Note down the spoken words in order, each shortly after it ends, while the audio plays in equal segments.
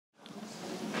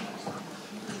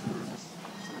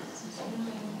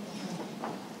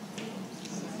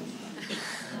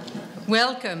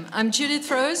Welcome. I'm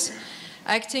Judith Rose,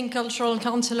 Acting Cultural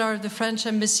Counselor of the French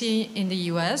Embassy in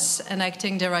the US and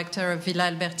Acting Director of Villa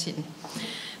Albertine.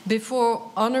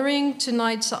 Before honoring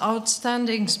tonight's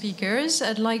outstanding speakers,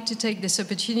 I'd like to take this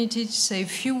opportunity to say a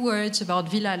few words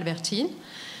about Villa Albertine,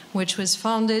 which was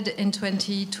founded in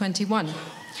 2021.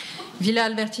 Villa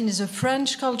Albertine is a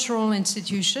French cultural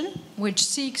institution which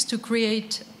seeks to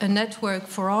create a network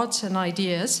for arts and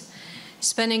ideas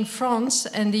spanning France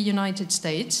and the United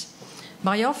States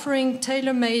by offering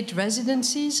tailor-made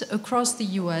residencies across the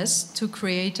US to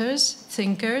creators,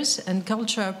 thinkers, and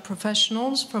culture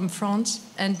professionals from France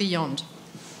and beyond.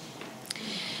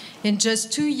 In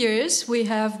just 2 years, we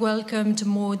have welcomed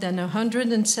more than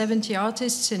 170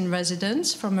 artists in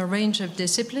residence from a range of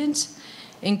disciplines,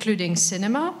 including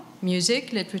cinema,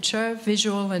 music, literature,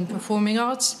 visual and performing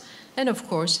arts, and of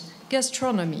course,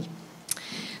 gastronomy.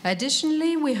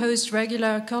 Additionally, we host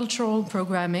regular cultural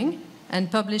programming and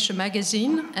publish a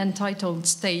magazine entitled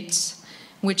States,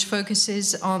 which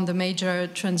focuses on the major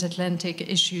transatlantic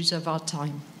issues of our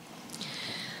time.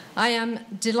 I am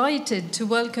delighted to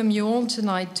welcome you all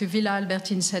tonight to Villa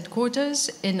Albertine's headquarters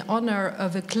in honor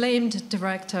of acclaimed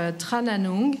director Trần Anh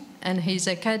Hùng and his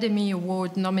Academy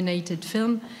Award-nominated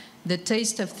film, The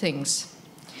Taste of Things.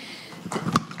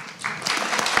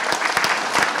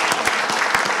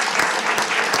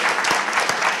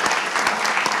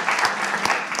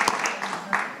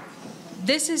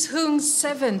 This is Hung's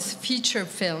 7th feature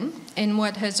film in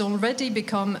what has already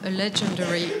become a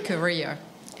legendary career.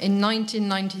 In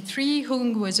 1993,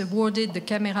 Hung was awarded the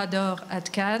Caméra d'Or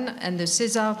at Cannes and the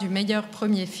César du meilleur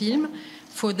premier film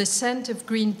for The Scent of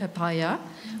Green Papaya,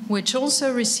 which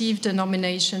also received a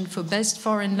nomination for Best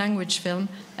Foreign Language Film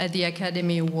at the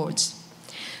Academy Awards.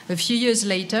 A few years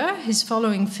later, his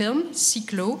following film,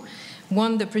 Cyclo,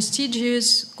 won the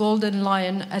prestigious Golden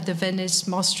Lion at the Venice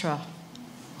Mostra.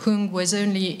 Hung was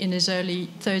only in his early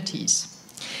 30s.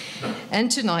 And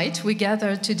tonight, we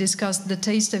gather to discuss The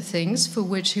Taste of Things, for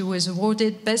which he was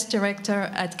awarded Best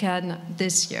Director at Cannes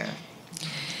this year.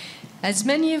 As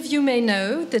many of you may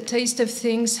know, The Taste of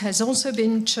Things has also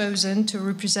been chosen to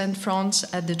represent France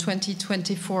at the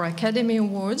 2024 Academy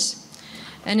Awards.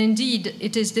 And indeed,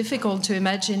 it is difficult to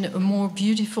imagine a more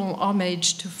beautiful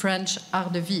homage to French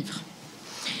art de vivre.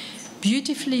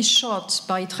 Beautifully shot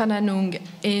by Trần Anh Hùng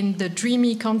in the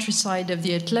dreamy countryside of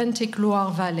the Atlantic Loire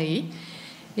Valley,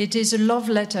 it is a love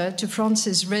letter to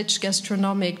France's rich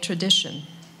gastronomic tradition.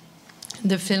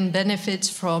 The film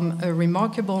benefits from a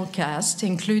remarkable cast,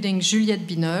 including Juliette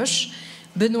Binoche,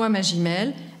 Benoît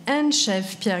Magimel, and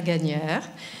chef Pierre Gagnaire,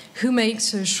 who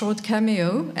makes a short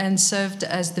cameo and served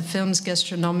as the film's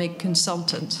gastronomic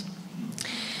consultant.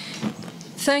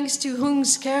 Thanks to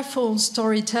Hung's careful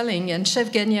storytelling and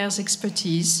Chef Gagnaire's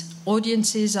expertise,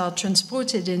 audiences are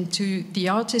transported into the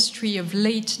artistry of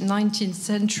late 19th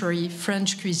century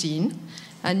French cuisine,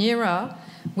 an era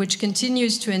which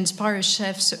continues to inspire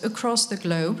chefs across the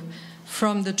globe,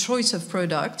 from the choice of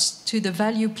products to the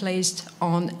value placed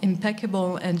on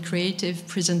impeccable and creative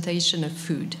presentation of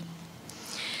food.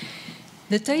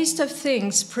 The Taste of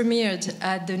Things premiered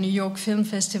at the New York Film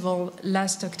Festival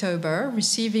last October,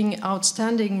 receiving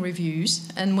outstanding reviews,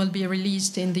 and will be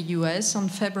released in the US on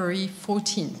February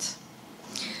 14th.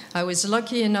 I was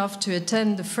lucky enough to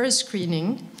attend the first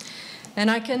screening, and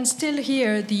I can still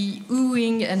hear the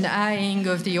oohing and aahing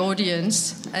of the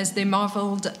audience as they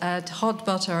marveled at hot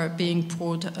butter being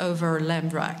poured over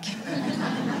lamb rack.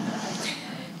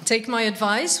 Take my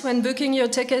advice, when booking your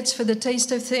tickets for The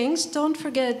Taste of Things, don't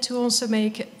forget to also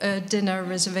make a dinner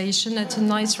reservation at a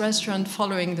nice restaurant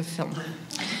following the film.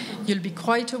 You'll be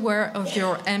quite aware of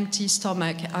your empty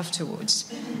stomach afterwards.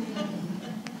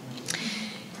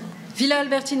 Villa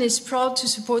Albertine is proud to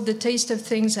support the Taste of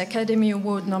Things Academy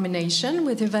Award nomination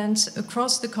with events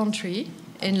across the country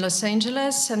in Los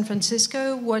Angeles, San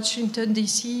Francisco, Washington,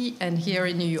 D.C., and here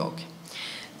in New York.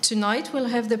 Tonight, we'll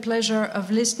have the pleasure of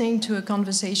listening to a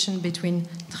conversation between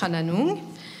Trần Anh Hùng,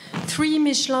 3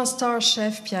 Michelin Star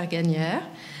Chef Pierre Gagnaire,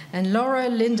 and Laura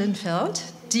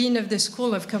Lindenfeld, Dean of the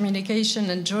School of Communication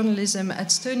and Journalism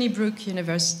at Stony Brook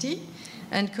University,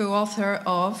 and co-author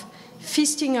of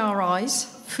Feasting Our Eyes,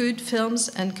 Food, Films,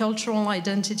 and Cultural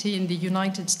Identity in the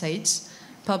United States,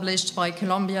 published by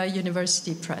Columbia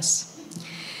University Press.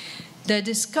 The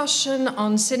discussion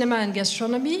on cinema and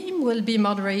gastronomy will be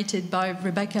moderated by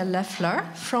Rebecca Leffler,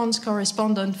 France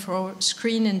correspondent for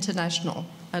Screen International.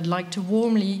 I'd like to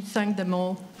warmly thank them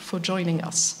all for joining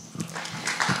us.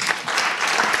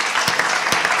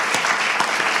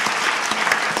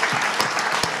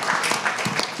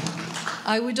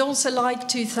 I would also like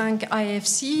to thank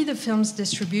IFC, the film's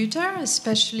distributor,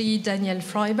 especially Daniel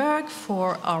Freiberg,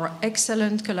 for our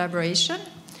excellent collaboration.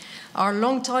 Our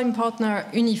longtime partner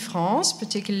Unifrance,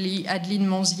 particularly Adeline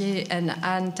Monzier and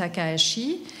Anne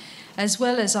Takahashi, as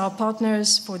well as our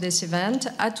partners for this event,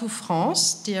 Atout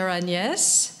France, dear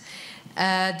Agnès,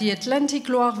 the Atlantic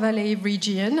Loire Valley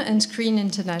region, and Screen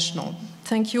International.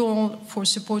 Thank you all for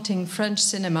supporting French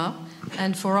cinema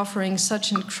and for offering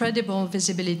such incredible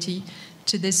visibility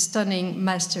to this stunning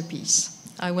masterpiece.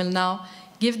 I will now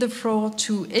give the floor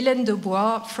to Hélène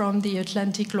Debois from the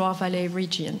Atlantic Loire Valley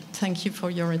region. Thank you for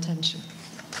your attention.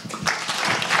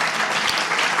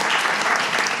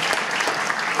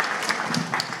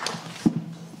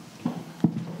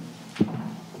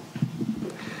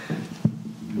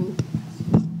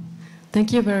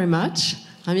 Thank you very much.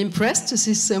 I'm impressed to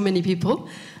see so many people.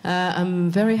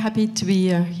 I'm very happy to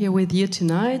be here with you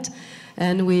tonight.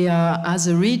 And we are, as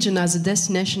a region, as a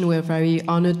destination, we're very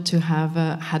honored to have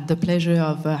had the pleasure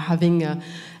of having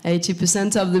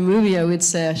 80% of the movie, I would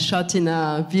say, shot in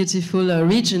a beautiful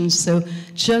region. So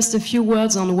just a few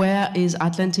words on where is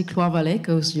Atlantic Loire Valley,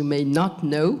 because you may not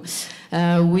know.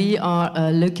 We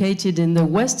are located in the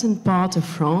western part of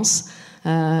France,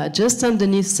 just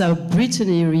underneath South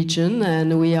Brittany region,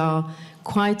 and we are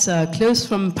quite close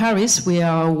from Paris. We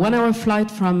are 1 hour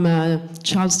flight from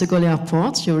Charles de Gaulle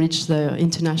Airport. You reach the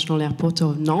international airport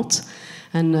of Nantes.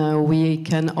 And we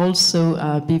can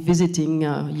also be visiting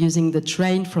using the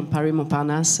train from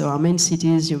Paris-Montparnasse. So our main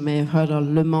cities, you may have heard of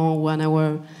Le Mans, 1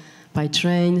 hour by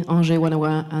train, Angers, 1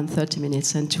 hour and 30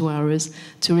 minutes, and 2 hours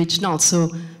to reach Nantes.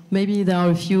 So maybe there are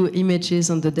a few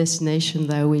images on the destination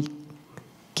that will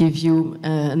give you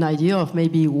an idea of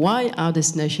maybe why our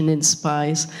destination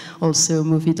inspires also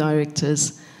movie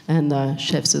directors and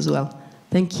chefs as well.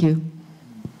 Thank you.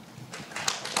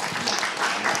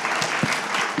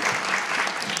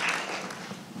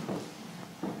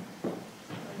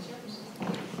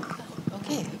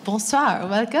 Okay, bonsoir,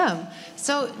 welcome.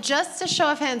 So just a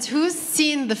show of hands, who's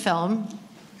seen the film?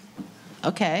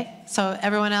 Okay, so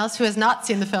everyone else who has not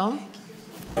seen the film?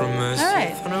 All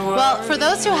right. Well, for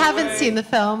those who haven't seen the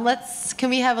film, can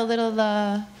we have a little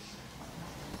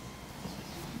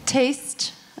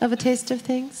taste of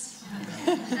things?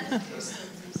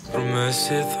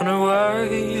 Promises on a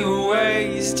way, you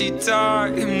waste your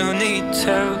time, no need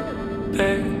to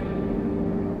be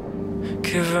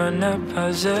given up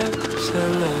as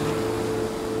excellent.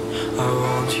 I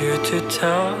want you to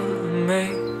tell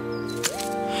me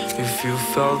if you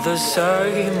felt the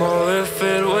same, or if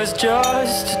it was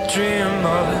just a dream.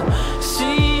 I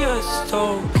see us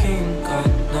talking at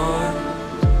night,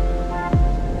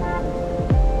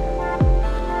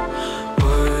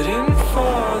 waiting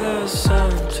for the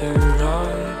sun to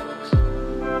rise,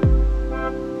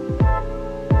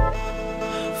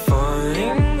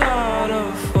 finding out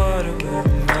of what we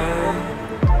made,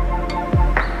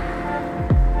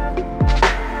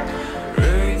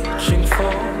 reaching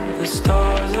for the stars.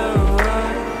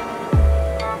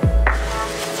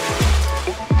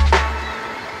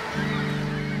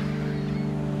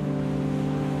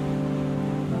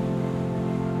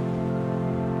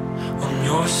 Side. On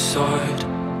your side.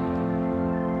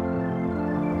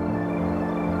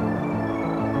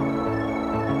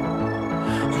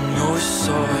 On your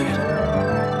side. On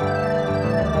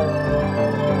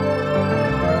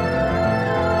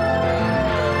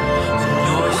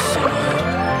your side.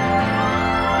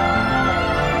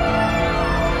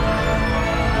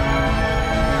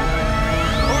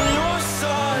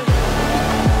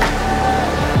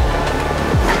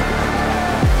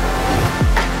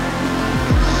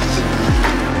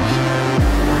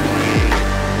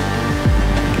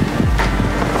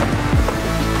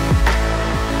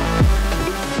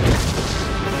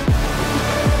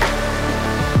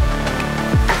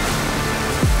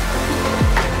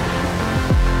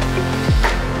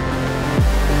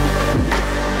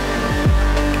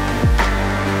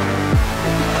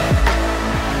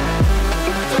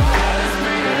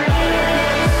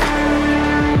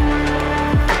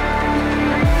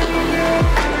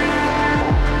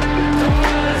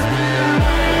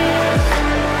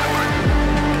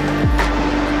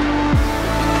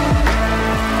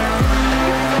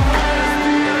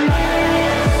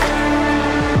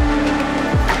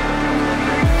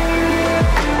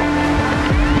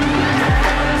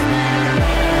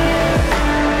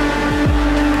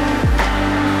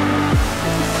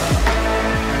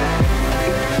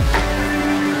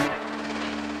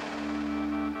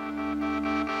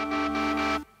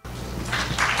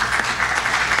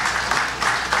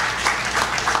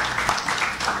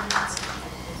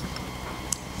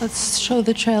 Let's show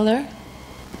the trailer.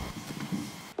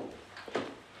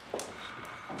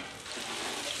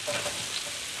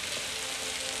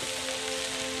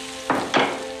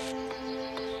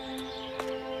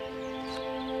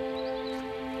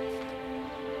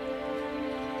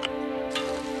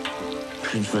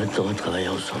 plus de 20 ans à travailler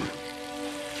ensemble.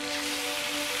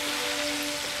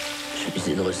 Je lui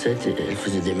faisais une recette et elle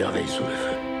faisait des merveilles sous le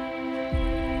feu.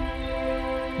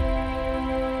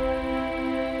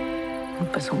 Nous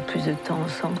passons plus de temps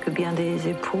ensemble que bien des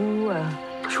époux.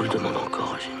 Je vous le demande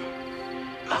encore, Eugénie.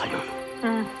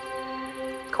 Marions-nous.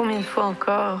 Combien de fois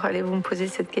encore allez-vous me poser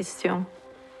cette question?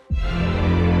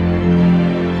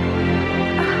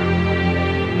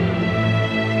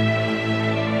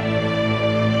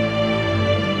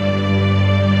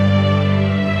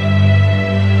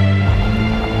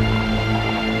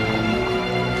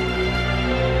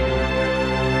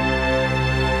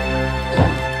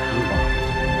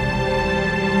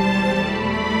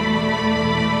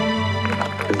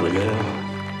 Le bonheur,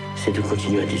 c'est de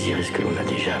continuer à désirer ce que l'on n'a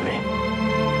déjà, mais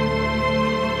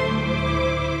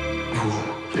vous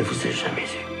ne vous êtes jamais eu.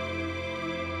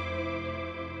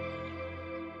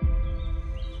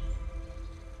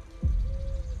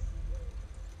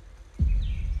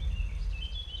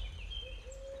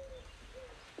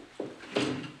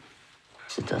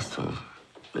 Cet instant,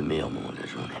 le meilleur moment de la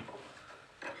journée.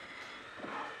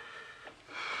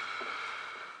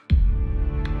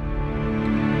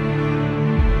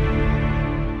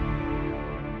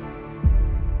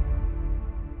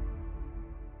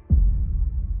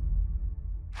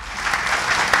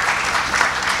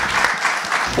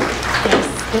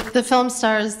 The film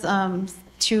stars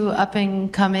two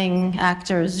up-and-coming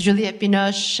actors, Juliette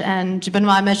Binoche and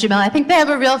Benoît Magimel. I think they have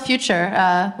a real future.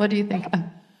 What do you think?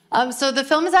 So the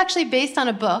film is actually based on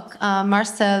a book,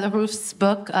 Marcel Rouffe's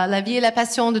book, La vie et la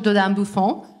passion de Dodin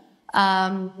Buffon,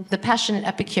 The Passionate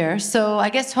Epicure. So I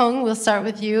guess, Hung, we'll start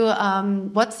with you.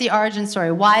 What's the origin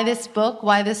story? Why this book?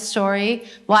 Why this story?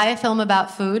 Why a film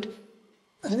about food?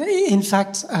 In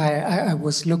fact, I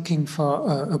was looking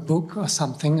for a book or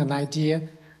something, an idea,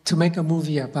 to make a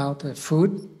movie about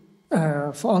food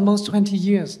for almost 20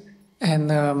 years.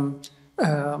 And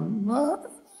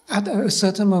at a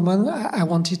certain moment, I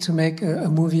wanted to make a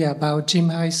movie about Jim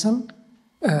Harrison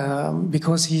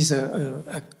because he's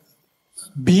a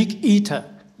big eater.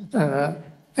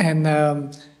 And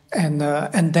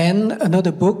then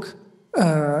another book,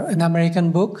 an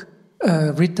American book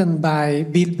written by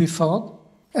Bill Bifford.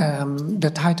 The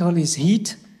title is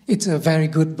Heat. It's a very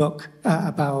good book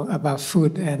about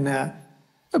food, and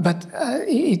but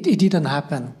it didn't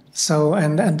happen. So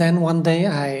and then one day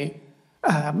I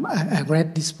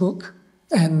read this book,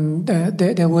 and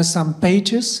there were some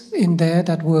pages in there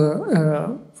that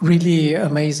were really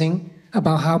amazing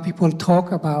about how people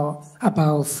talk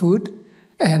about food,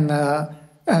 and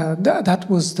that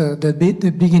was the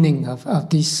beginning of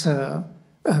this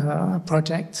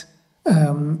project.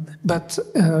 But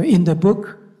in the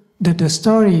book, the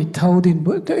story told in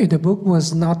the book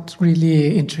was not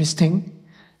really interesting.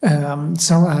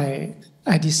 So I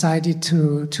decided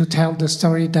to tell the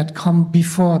story that come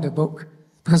before the book,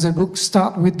 because the book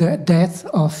starts with the death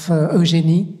of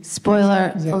Eugénie.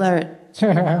 Spoiler alert.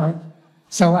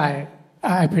 So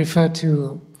I prefer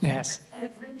to, yes. In the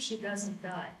film, she doesn't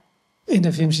die. In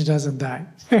the film, she doesn't die.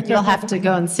 You'll have to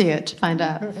go and see it to find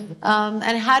out.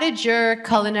 And how did your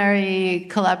culinary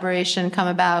collaboration come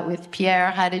about with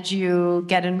Pierre? How did you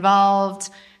get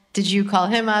involved? Did you call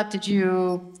him up? Did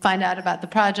you find out about the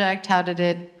project? How did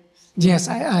it? Yes,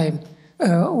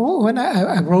 when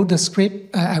I wrote the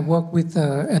script, I worked with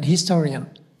an historian,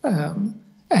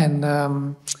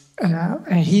 and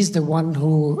he's the one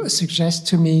who suggests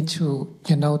to me to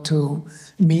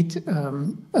meet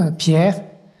Pierre.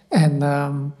 And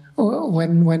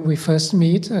when we first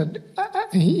meet,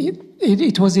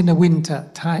 it was in the winter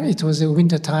time. It was a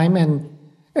winter time, and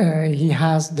he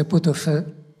has the pot-au-feu.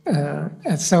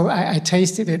 And so I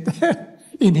tasted it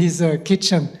in his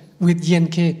kitchen with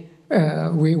Yenke.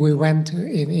 We went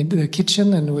into the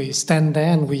kitchen, and we stand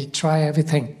there and we try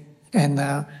everything. And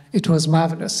it was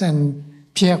marvelous. And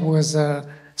Pierre was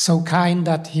so kind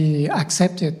that he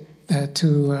accepted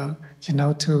to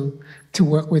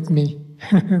work with me.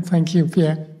 Thank you,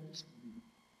 Pierre.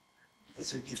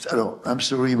 It's a gift. Alors, I'm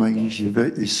sorry, my English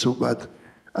is so bad.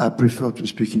 I prefer to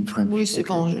speak in French. Oui, c'est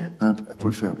bon. I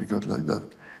prefer, because like that,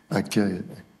 I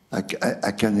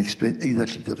can explain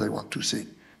exactly what I want to say.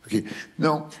 Okay.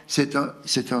 No, c'est un.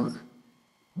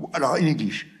 Alors, in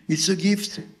English, it's a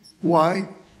gift. Why?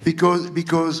 Because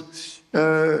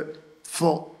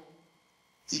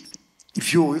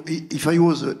if I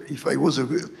was a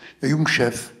young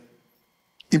chef,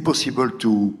 impossible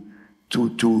to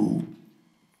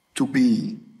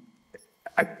be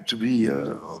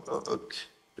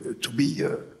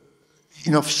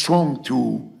enough strong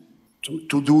to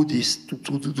do this, to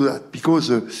do that, because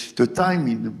the time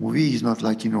in the movie is not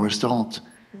like in a restaurant.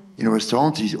 in a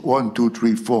restaurant is 1, 2,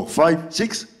 3, 4, 5,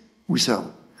 6, we serve.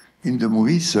 In the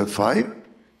movies, 5,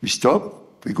 we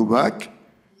stop, we go back,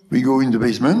 we go in the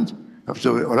basement,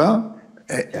 after, voilà,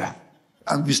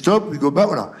 and we stop, we go back,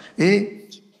 voilà. And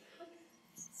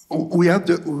we had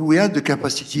the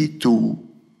capacity to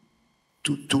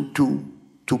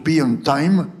be on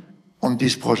time on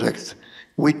this project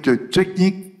with the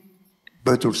technique,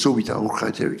 but also with our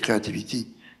creativity.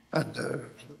 And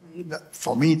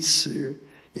for me,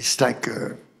 it's like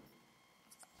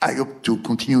I hope to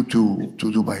continue to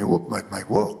do my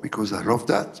work because I love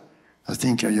that. I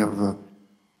think I have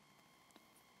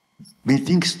many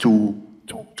things to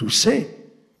say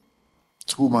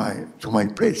through my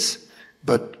place.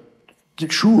 But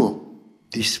sure,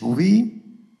 this movie,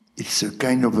 it's a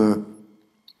kind of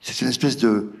c'est une espèce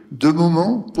de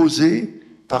moment posé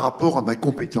par rapport à ma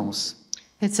compétence.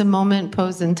 It's a moment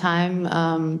posed in time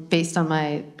based on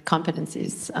my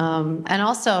competencies. And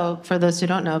also, for those who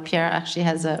don't know, Pierre actually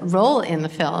has a role in the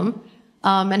film.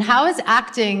 And how is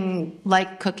acting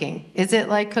like cooking? Is it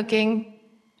like cooking?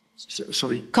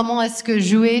 Sorry. Comment est-ce que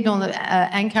jouer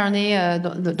incarner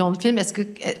dans le film,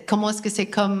 comment est-ce que c'est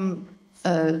comme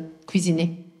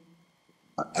cuisiner?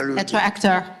 Être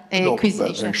acteur et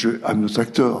cuisiner. I'm not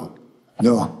actor.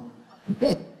 No.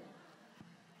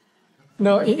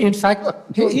 No, in fact,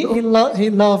 he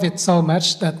loved it so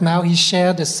much that now he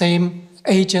shared the same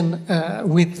agent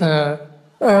with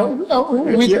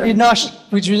Binoche,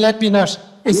 with Juliette Binoche.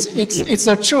 It's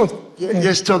a truth.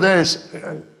 Yesterday,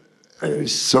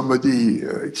 somebody,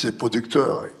 it's a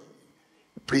producer,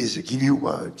 please give me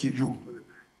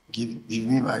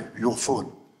your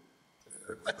phone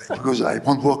because I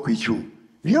won't work with you.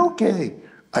 Yeah, okay.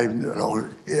 Alors,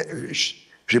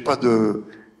 j'ai pas de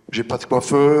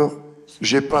coiffeur.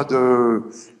 J'ai pas de.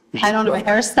 I don't have a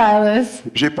hairstylist.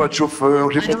 J'ai pas de chauffeur.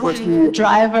 J'ai pas de voiture.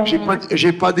 Driver.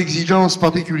 J'ai pas d'exigence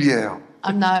particulière.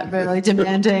 I'm not really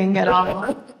demanding at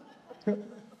all.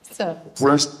 So. Pour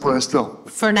l'instant.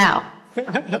 For now.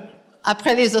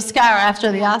 Après les Oscars,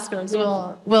 after the Oscars,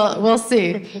 we'll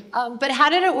see. But how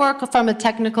did it work from a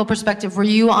technical perspective? Were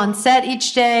you on set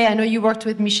each day? I know you worked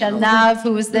with Michel Nav,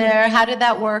 who was there. How did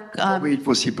that work? It's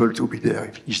possible to be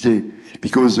there each day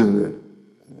because.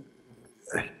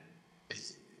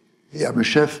 I'm a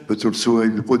chef, but also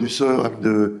I'm the producer, I'm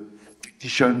the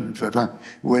technician,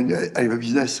 when I have a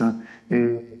business.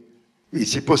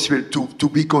 It's possible to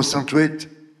be concentrated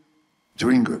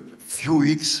during a few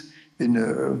weeks in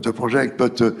the project,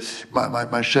 but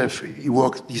my chef, he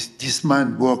worked, this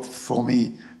man worked for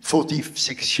me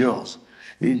 46 years.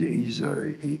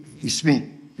 He's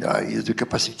me. He has the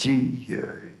capacity,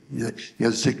 he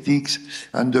has techniques,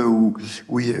 and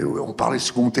on parlait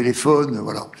sur mon téléphone,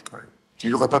 voilà. Il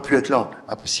n'aurait pas pu être là,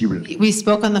 impossible. We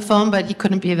spoke on the phone, but he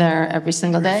couldn't be there every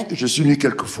single day. Je suis venu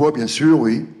quelques fois, bien sûr,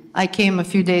 oui. I came a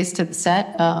few days to the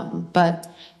set,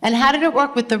 and how did it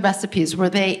work with the recipes? Were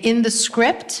they in the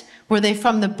script? Were they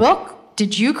from the book?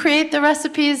 Did you create the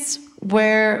recipes?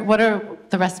 What are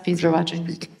the recipes we're watching?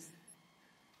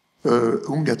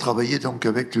 Hung a travaillé donc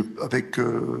avec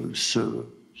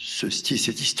cet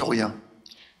historien.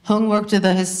 Hung worked with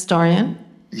a historian.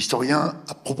 L'historien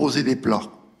a proposé des plats.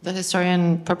 The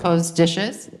historian proposed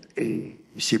dishes. Et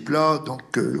ces plats,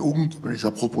 donc, Hung me les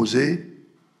a proposés.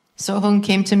 So Hung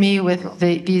came to me with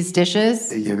these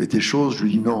dishes. Et il y avait des choses, je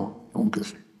lui dis non. Donc,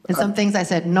 and some things I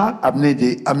said no.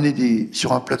 Amener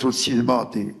sur un plateau de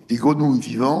cinéma des grenouilles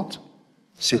vivantes,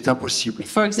 c'est impossible.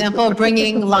 For example,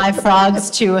 bringing live frogs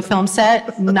to a film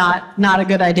set, not a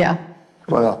good idea.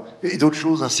 Voilà. Et d'autres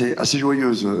choses assez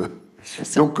joyeuses.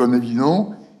 Donc on a dit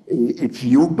non. Et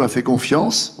puis Hung m'a fait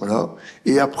confiance, voilà.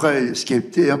 Et après, ce qui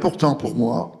était important pour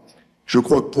moi, je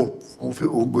crois que pour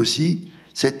Hung aussi,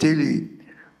 c'était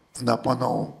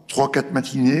pendant 3-4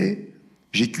 matinées,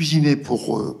 j'ai cuisiné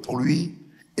pour lui,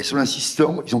 et sur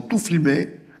l'insistant, ils ont tout filmé,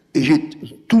 et j'ai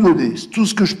tout donné, tout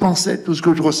ce que je pensais, tout ce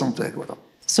que je ressentais, voilà.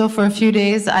 So for a few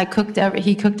days, he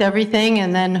cooked everything,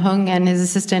 and then Hung and his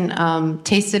assistant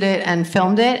tasted it and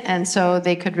filmed it, and so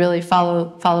they could really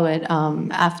follow it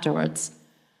afterwards.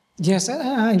 Yes,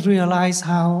 I realize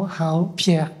how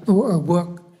Pierre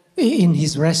worked in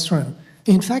his restaurant.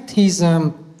 In fact, he's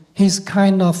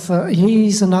kind of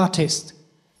he's an artist.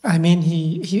 I mean,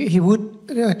 he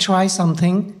would try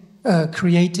something,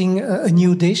 creating a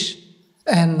new dish,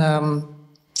 and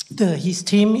his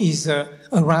team is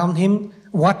around him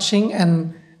watching,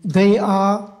 and they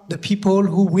are the people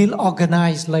who will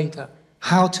organize later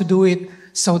how to do it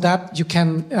so that you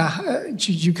can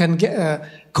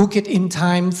cook it in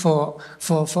time for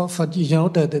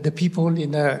the people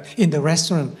in the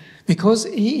restaurant, because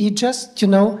he just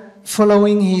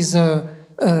following his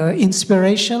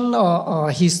inspiration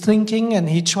or his thinking, and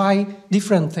he try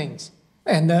different things.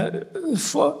 And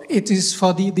it is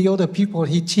for the other people,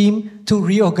 he team to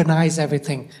reorganize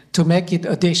everything, to make it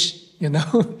a dish, you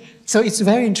know. So it's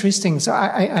very interesting. So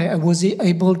I was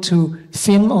able to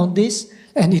film on this,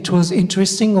 and it was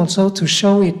interesting also to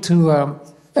show it to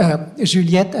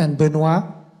Juliette and Benoit,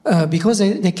 because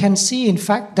they can see, in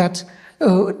fact, that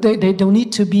they don't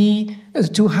need to be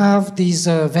to have these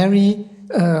very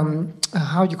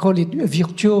how you call it,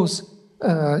 virtuose.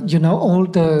 You know, all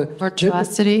the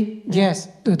virtuosity. Yes,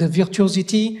 the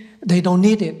virtuosity. They don't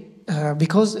need it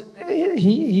because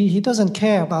he doesn't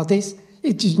care about this.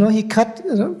 You know, he cut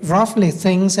roughly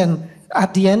things, and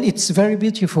at the end, it's very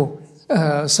beautiful.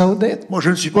 Moi, je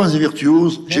ne suis pas un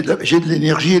virtuose. J'ai de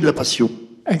l'énergie et de la passion.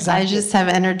 Exactly. I just have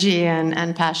energy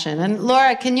and passion. And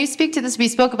Laura, can you speak to this? We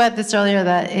spoke about this earlier,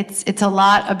 that it's a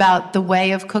lot about the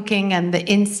way of cooking and the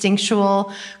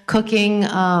instinctual cooking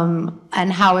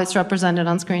and how it's represented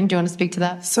on screen. Do you want to speak to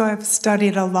that? So I've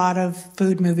studied a lot of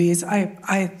food movies.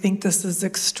 I think this is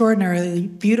extraordinarily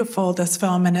beautiful, this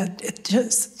film, and it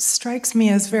just strikes me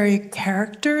as very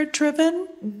character-driven.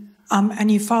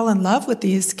 And you fall in love with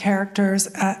these characters,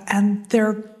 and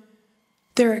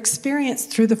their experience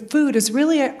through the food is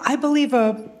really, I believe,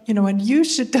 and you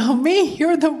should tell me,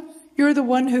 you're the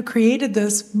one who created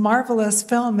this marvelous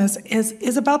film,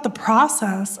 is about the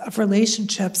process of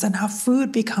relationships and how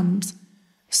food becomes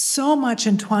so much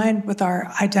entwined with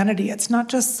our identity. It's not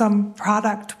just some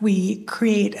product we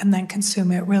create and then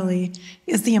consume. It really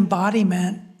is the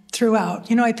embodiment throughout.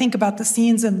 You know, I think about the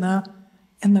scenes in the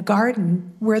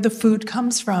garden where the food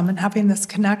comes from and having this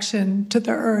connection to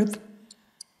the earth.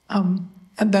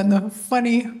 And then the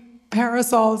funny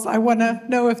parasols, I want to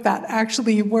know if that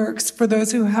actually works for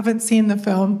those who haven't seen the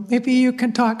film. Maybe you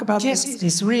can talk about this. Yes, it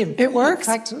is real. It works?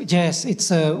 In fact, yes,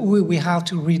 it's we have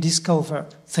to rediscover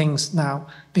things now,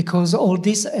 because all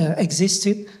this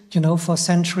existed, you know, for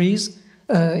centuries.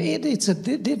 It's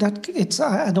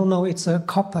I don't know, it's a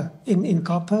copper in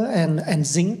copper and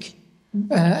zinc,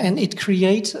 and it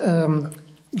creates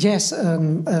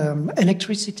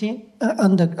electricity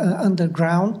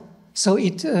underground. So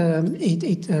the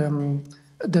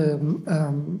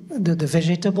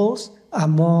vegetables are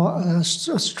more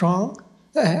strong,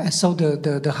 so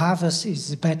the harvest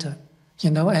is better, you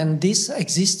know. And this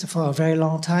exists for a very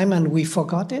long time, and we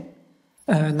forgot it.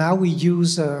 Now we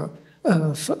use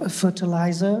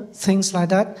fertilizer, things like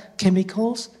that,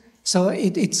 chemicals. So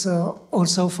it's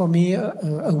also for me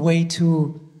a way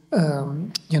to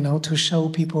to show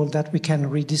people that we can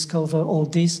rediscover all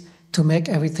this to make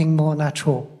everything more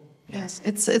natural. Yes,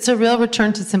 it's a real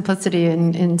return to simplicity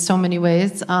in so many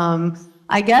ways.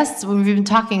 I guess we've been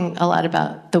talking a lot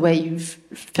about the way you've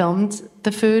filmed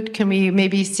the food. Can we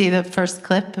maybe see the first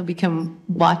clip and we can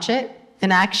watch it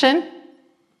in action?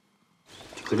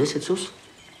 Tu connais cette sauce?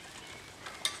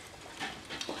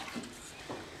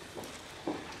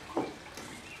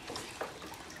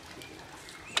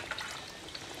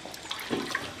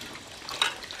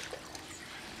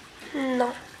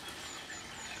 Non.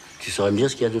 Tu saurais me dire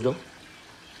ce qu'il y a dedans?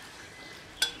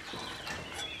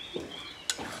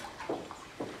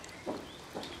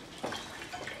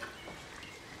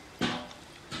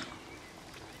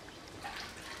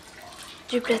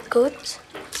 Du plat de côte,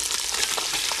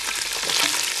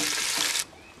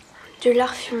 du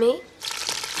lard fumé,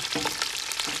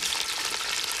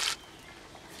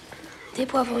 des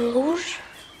poivrons rouges,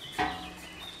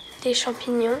 des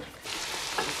champignons,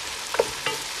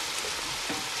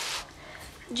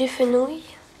 du fenouil,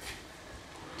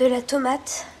 de la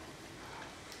tomate,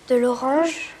 de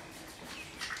l'orange,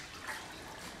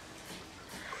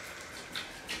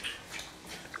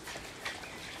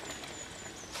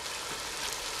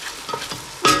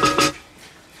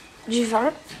 du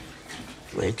vin.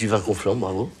 Oui, du vin conflant,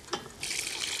 bravo.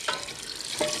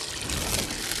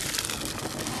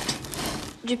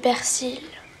 Du persil,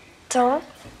 thym,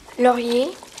 laurier,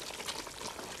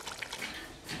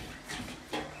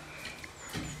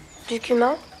 du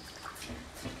cumin,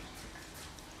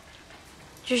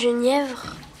 du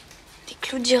genièvre, des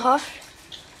clous de girofle.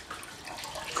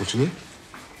 Continue.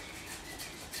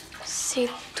 C'est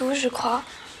tout, je crois.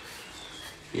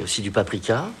 Il y a aussi du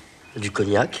paprika, du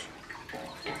cognac.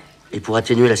 Et pour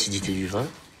atténuer l'acidité du vin,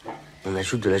 on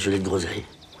ajoute de la gelée de groseille.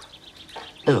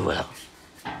 Et ben voilà.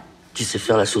 Tu sais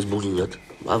faire la sauce bourguignotte.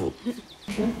 Bravo.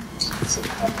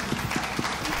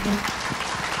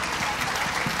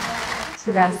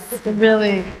 Yes,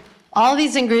 really. All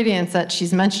these ingredients that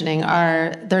she's mentioning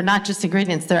they're not just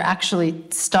ingredients, they're actually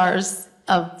stars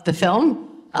of the film.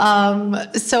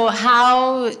 So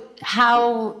how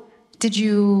did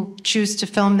you choose to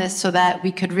film this so that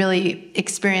we could really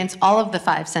experience all of the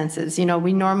five senses? You know,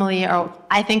 we normally are,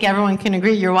 I think everyone can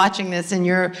agree, you're watching this and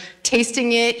you're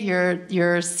tasting it,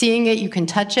 you're seeing it, you can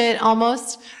touch it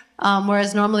almost.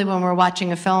 Whereas normally when we're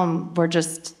watching a film,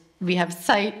 we have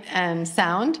sight and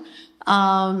sound.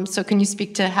 So can you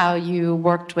speak to how you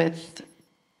worked with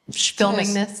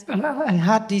filming this? I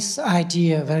had this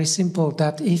idea, very simple,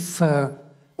 that if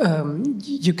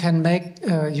you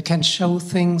can show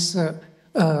things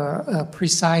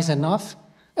precise enough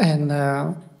and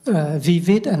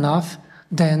vivid enough,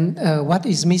 then what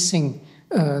is missing,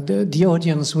 the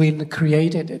audience will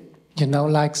create it, you know,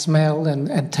 like smell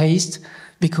and taste,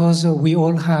 because we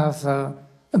all have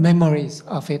memories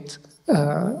of it.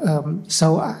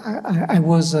 So I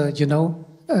was,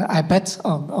 I bet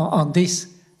on this.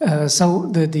 So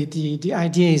the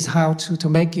idea is how to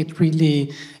make it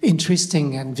really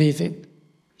interesting and vivid,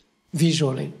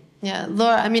 visually. Yeah,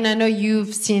 Laura, I mean, I know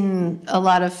you've seen a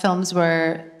lot of films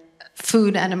where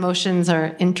food and emotions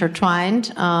are intertwined.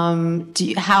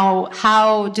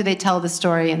 How do they tell the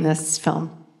story in this film?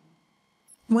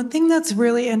 One thing that's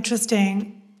really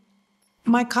interesting,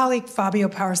 my colleague Fabio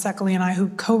Powersecoli and I, who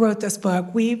co-wrote this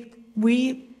book,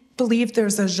 we believe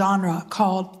there's a genre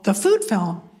called the food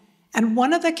film. And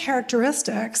one of the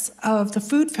characteristics of the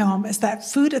food film is that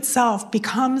food itself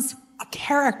becomes a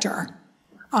character.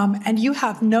 And you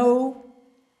have no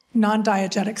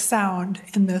non-diegetic sound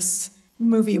in this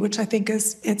movie, which I think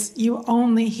you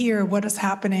only hear what is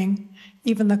happening.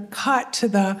 Even the cut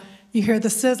to you hear the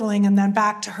sizzling, and then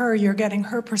back to her, you're getting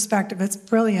her perspective. It's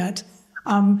brilliant.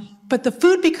 But the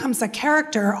food becomes a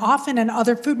character. Often in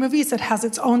other food movies, it has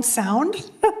its own sound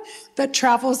that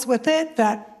travels with it,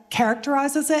 that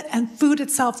characterizes it, and food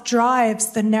itself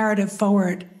drives the narrative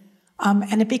forward.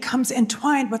 And it becomes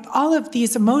entwined with all of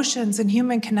these emotions and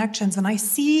human connections. And I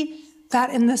see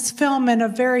that in this film in a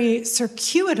very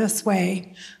circuitous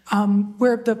way,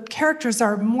 where the characters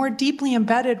are more deeply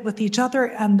embedded with each other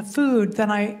and the food than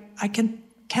I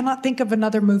cannot think of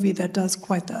another movie that does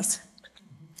quite this.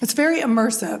 It's very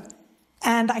immersive.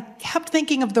 And I kept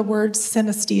thinking of the word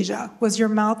synesthesia. Was your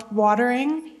mouth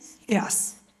watering?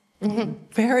 Yes. Mm-hmm.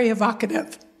 Very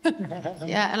evocative.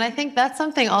 Yeah, and I think that's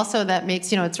something also that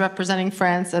makes, it's representing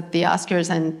France at the Oscars,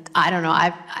 and I don't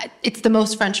know, it's the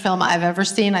most French film I've ever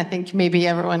seen. I think maybe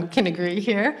everyone can agree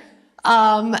here.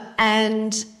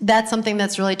 And that's something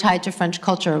that's really tied to French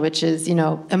culture, which is,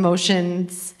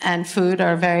 emotions and food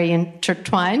are very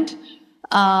intertwined.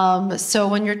 So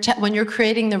when you're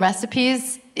creating the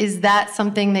recipes, is that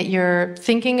something that you're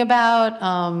thinking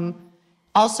about?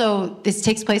 Also, this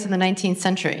takes place in the 19th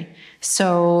century.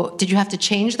 So did you have to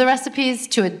change the recipes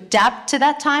to adapt to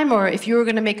that time? Or if you were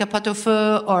going to make a pot au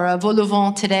feu or a vol au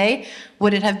vent today,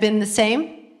 would it have been the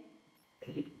same?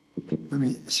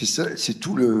 Oui, c'est ça, c'est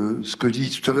tout ce que je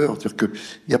dis tout à l'heure, c'est-à-dire qu'il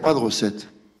n'y a pas de recette.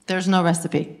 There's no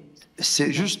recipe.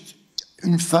 C'est juste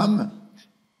une femme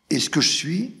et ce que je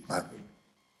suis,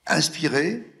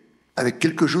 inspiré avec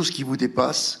quelque chose qui vous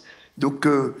dépasse. Donc,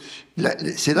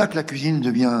 c'est là que la cuisine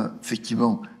devient,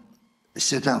 effectivement,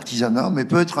 c'est un artisanat, mais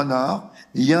peut être un art.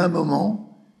 Il y a un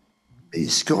moment, et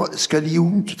ce qu'a dit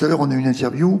Hùng, tout à l'heure, on a eu une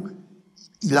interview,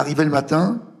 il arrivait le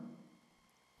matin,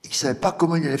 il ne savait pas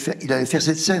comment il allait faire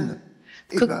cette scène.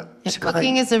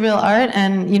 Cooking is a real art,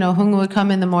 and, Hùng would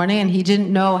come in the morning, and he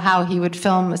didn't know how he would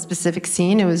film a specific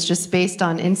scene. It was just based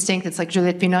on instinct. It's like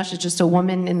Juliette Binoche is just a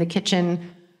woman in the kitchen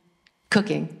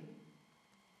cooking,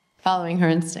 following her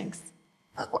instincts.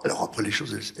 Alors après les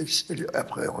choses,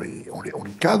 après on les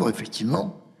cadre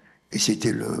effectivement, et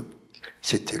c'était la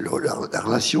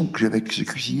relation que j'avais avec ce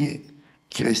cuisinier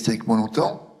qui restait avec moi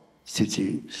longtemps.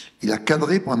 Il a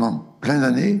cadré pendant plein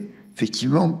d'années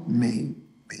effectivement mes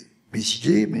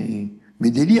idées, mes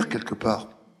délires quelque part.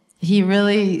 He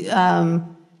really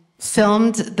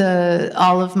filmed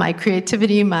all of my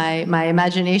creativity, my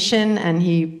imagination, and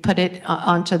he put it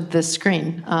onto the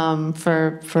screen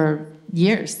for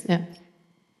years. Yeah.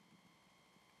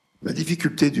 La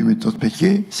difficulté du notre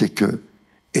métier, c'est que,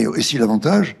 et aussi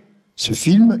l'avantage, ce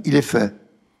film, il est fait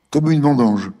comme une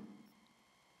vendange.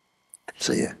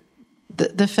 Ça y est.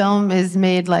 The film is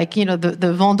made like,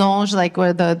 the vendange, like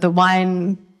where the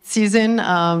wine season.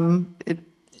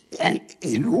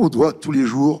 Et nous, on doit, tous les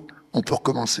jours, on peut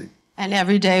recommencer. And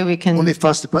every day we can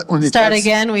start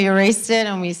again, we erased it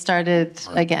and we started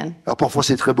again. Alors parfois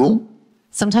c'est très bon.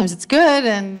 Sometimes it's good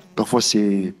and... Parfois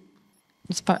c'est...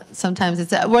 Sometimes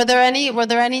it's... Were there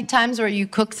any times where you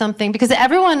cooked something? Because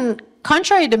everyone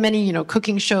contrary to many,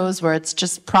 cooking shows where it's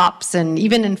just props, and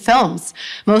even in films,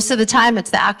 most of the time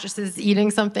it's the actresses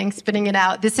eating something, spitting it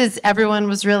out. This is everyone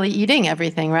was really eating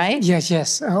everything, right?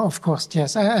 Yes, of course,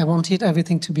 yes. I wanted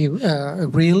everything to be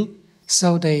real,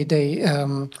 so they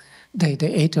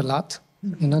ate a lot,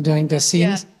 during the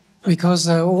scenes, because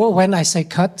when I say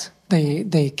cut,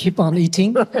 they keep on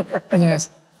eating. Yes.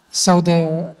 So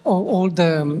all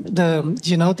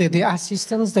the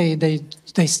assistants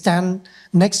they stand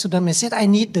next to them and said, I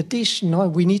need the dish.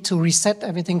 We need to reset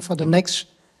everything for the next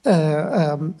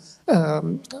for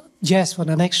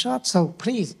the next shot. So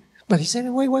please. But he said,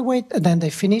 wait, and then they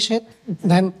finish it.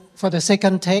 Then for the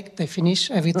second take, they finish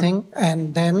everything,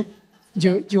 and then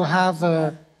you have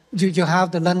the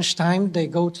lunchtime. They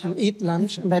go to eat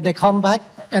lunch, and then they come back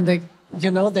and they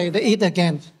eat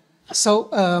again. So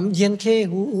Yenke,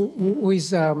 who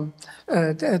is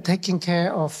taking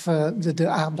care of the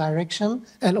art direction,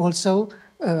 and also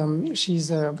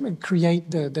she's create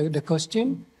the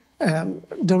costume.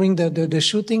 During the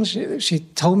shooting, she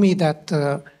told me that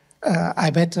I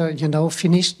better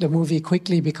finish the movie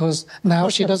quickly, because now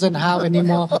she doesn't have any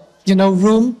more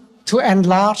room to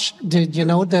enlarge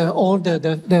all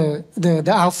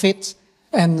the outfits.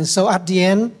 And so at the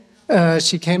end,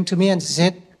 she came to me and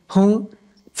said, Hung,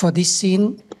 for this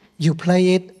scene, you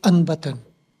play it unbuttoned,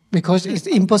 because it's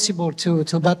impossible to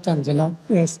button,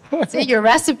 Yes. See, your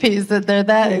recipes, that they're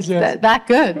that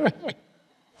good.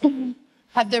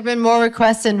 Have there been more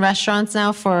requests in restaurants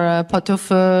now for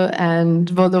pot-au-feu and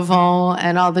vol au vent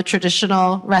and all the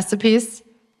traditional recipes?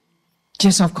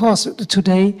 Yes, of course.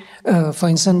 Today, for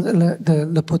instance,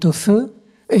 the pot-au-feu,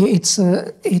 it's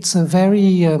a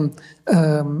very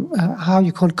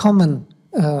common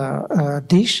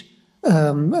dish.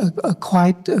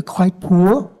 Quite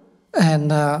poor, and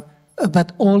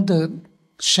but all the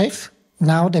chefs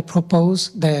now they propose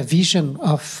their vision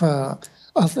of a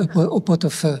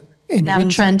pot-au-feu. Now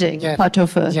trending,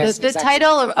 pot-au-feu. Yes, the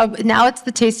title of now it's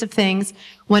The Taste of Things.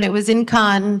 When it was in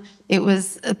Cannes, it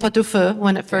was pot-au-feu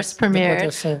when it first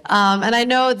premiered. And I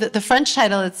know that the French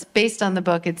title, it's based on the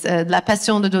book. It's La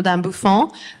Passion de Dodin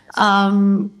Buffon.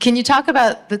 Can you talk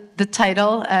about the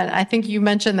title? I think you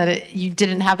mentioned that you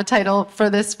didn't have a title for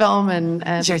this film.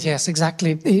 Yes,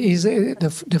 exactly. It is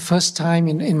the first time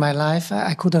in my life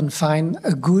I couldn't find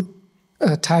a good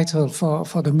title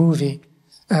for the movie.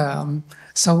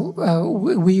 So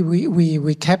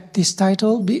we kept this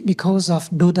title because of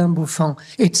Dodin Buffon.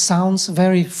 It sounds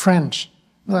very French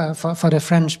for the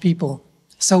French people.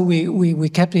 So we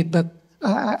kept it, but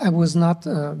I was not,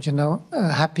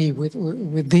 happy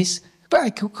with this. But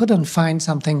I couldn't find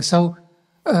something. So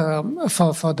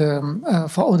for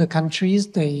other countries,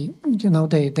 they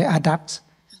adapt.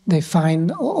 They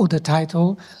find other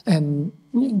title, and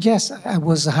yes, I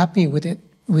was happy with it.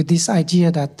 With this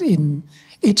idea that in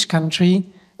each country,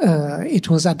 it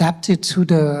was adapted to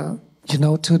the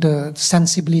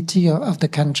sensibility of the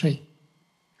country.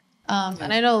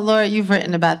 And I know, Laura, you've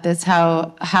written about this,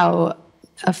 how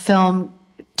a film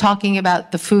talking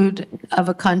about the food of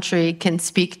a country can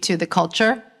speak to the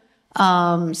culture.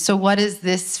 So what does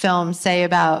this film say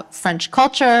about French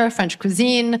culture, French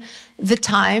cuisine, the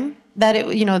time that the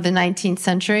 19th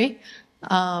century?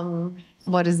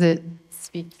 What does it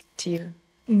speak to you?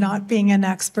 Not being an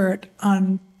expert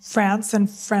on France and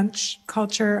French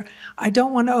culture, I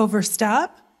don't want to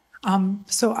overstep.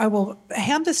 So I will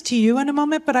hand this to you in a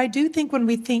moment, but I do think when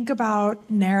we think about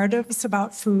narratives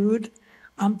about food,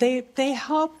 they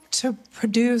help to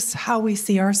produce how we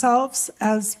see ourselves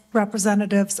as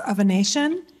representatives of a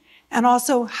nation, and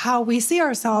also how we see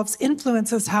ourselves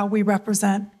influences how we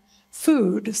represent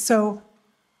food. So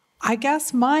I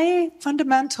guess my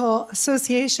fundamental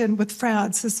association with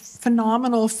France is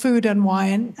phenomenal food and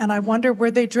wine, and I wonder, were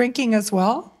they drinking as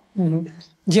well? Mm-hmm.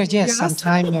 Yes,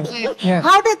 sometimes. Yeah.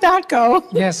 How did that go?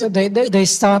 Yes, they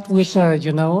start with a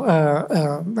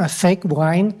fake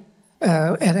wine,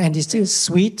 and it's still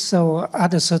sweet. So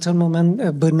at a certain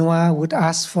moment, Benoit would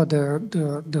ask for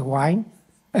the wine,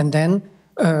 and then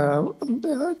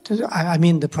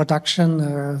the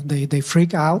production they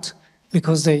freak out.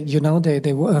 Because they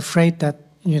were afraid that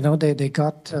they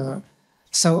got no,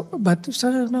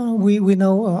 we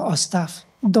know our stuff.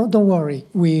 Don't worry.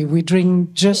 We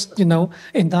drink just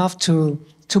enough to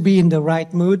be in the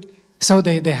right mood. So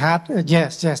they had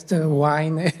the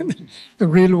wine, the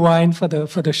real wine for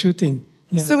the shooting.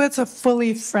 Yeah. So it's a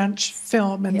fully French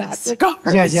film in that regard.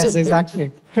 Yes,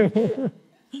 exactly.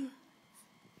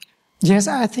 Yes,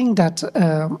 I think that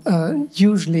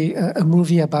usually a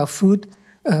movie about food.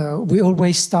 We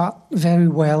always start very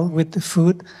well with the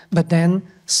food, but then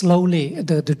slowly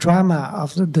the drama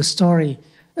of the story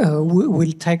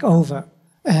will take over,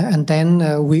 and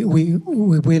then we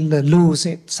will lose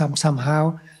it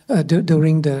somehow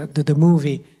during the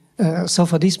movie. So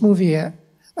for this movie,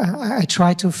 I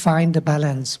try to find the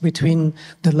balance between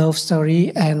the love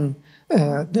story and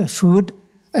the food,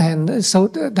 and so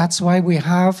that's why we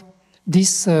have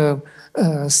this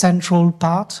central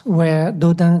part where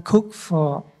Dodin cook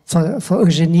for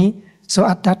Eugénie. So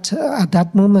at that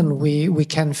moment, we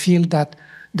can feel that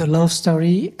the love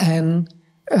story and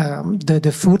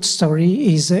the food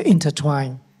story is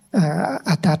intertwined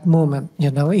at that moment,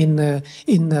 you know, in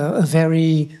a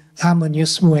very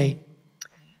harmonious way.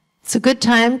 It's a good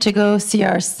time to go see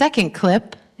our second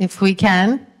clip, if we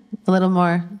can, a little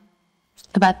more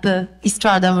about the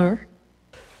histoire d'amour.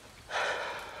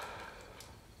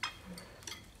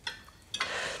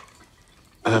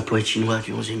 Un poète chinois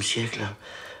du XIe siècle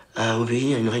a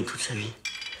obéi à une règle toute sa vie.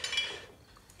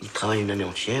 Il travaille une année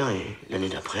entière et l'année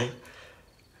d'après,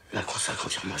 la consacre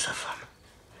entièrement à sa femme.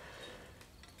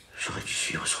 J'aurais dû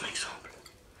suivre son exemple.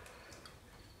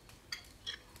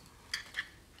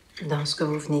 Dans ce que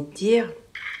vous venez de dire,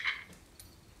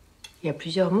 il y a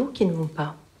plusieurs mots qui ne vont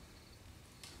pas.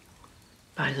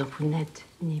 Par exemple, vous n'êtes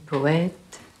ni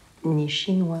poète, ni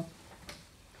chinois.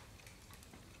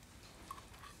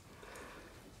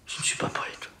 Je ne suis pas poète.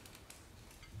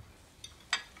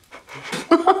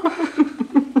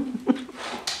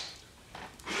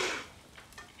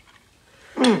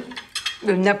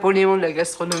 Le Napoléon de la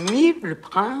gastronomie, le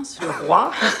prince, le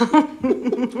roi,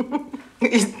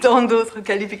 et tant d'autres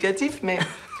qualificatifs, mais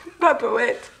pas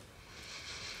poète.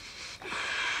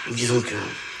 Disons que...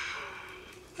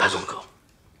 pas encore.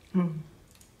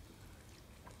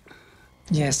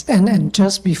 Yes, and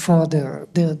just before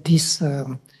this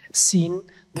scene,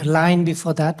 the line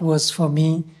before that was for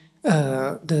me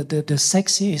the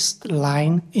sexiest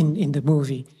line in the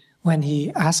movie, when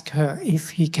he asked her if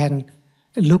he can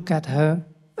look at her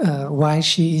while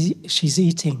she's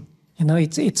eating. You know,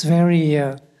 it's very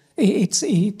it's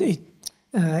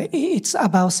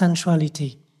about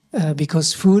sensuality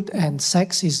because food and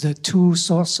sex is the two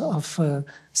sources of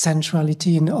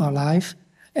sensuality in our life.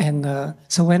 And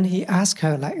so when he asked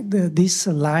her like this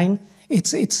line,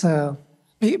 it's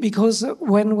because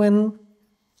when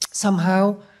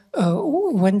somehow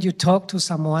when you talk to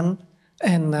someone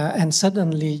and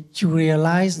suddenly you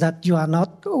realize that you are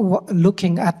not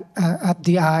looking at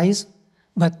the eyes,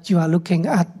 but you are looking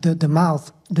at the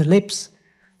mouth, the lips,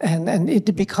 and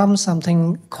it becomes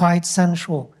something quite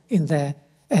sensual in there.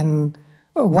 And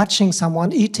watching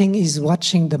someone eating is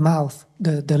watching the mouth,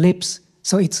 the lips.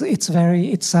 So it's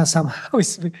somehow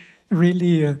it's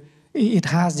really it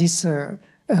has this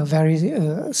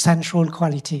very sensual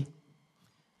quality.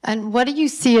 And what do you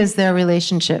see as their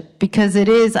relationship? Because it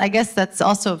is, I guess that's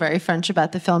also very French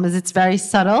about the film, is it's very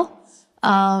subtle.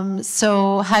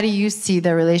 So how do you see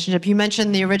their relationship? You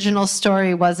mentioned the original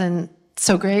story wasn't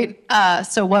so great.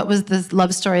 So what was the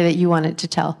love story that you wanted to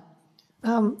tell?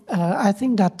 I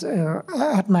think that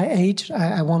at my age,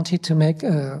 I wanted to make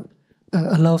a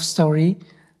love story,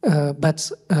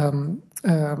 but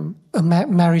a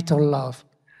marital love.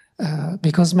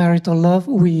 Because marital love,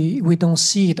 we don't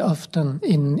see it often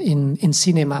in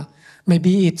cinema.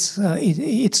 Maybe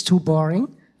it's too boring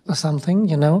or something,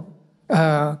 you know.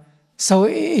 So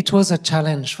it was a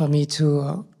challenge for me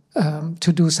to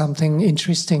do something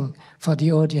interesting for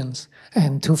the audience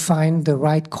and to find the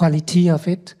right quality of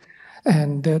it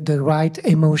and the right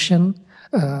emotion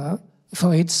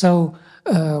for it. So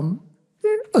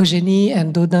Eugénie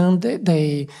and Dodin,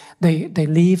 they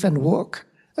live and work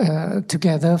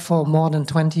together for more than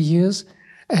 20 years,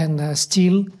 and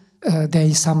still there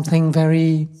is something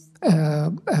very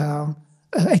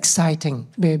exciting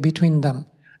between them.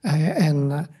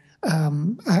 And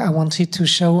I wanted to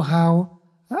show how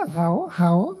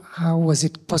was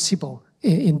it possible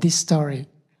in this story.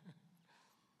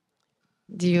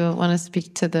 Do you want to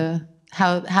speak to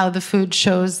how the food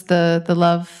shows the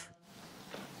love?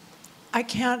 I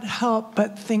can't help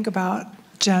but think about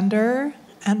gender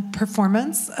and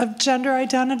performance of gender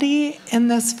identity in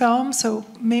this film. So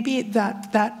maybe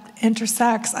that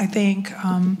intersects, I think.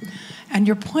 And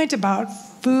your point about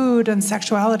food and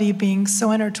sexuality being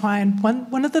so intertwined.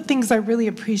 One of the things I really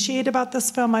appreciate about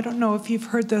this film, I don't know if you've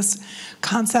heard this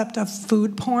concept of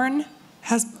food porn.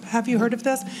 Have you heard of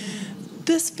this?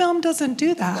 this film doesn't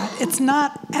do that. It's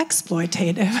not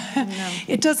exploitative. No.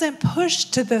 It doesn't push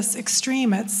to this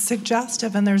extreme. It's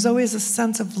suggestive, and there's always a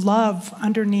sense of love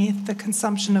underneath the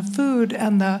consumption of food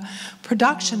and the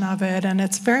production of it, and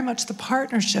it's very much the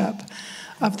partnership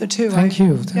of the two. Thank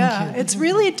you. It's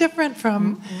really different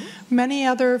from many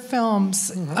other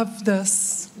films of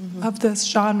this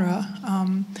genre.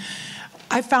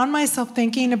 I found myself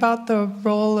thinking about the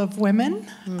role of women,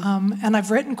 and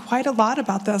I've written quite a lot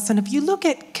about this. And if you look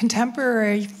at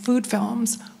contemporary food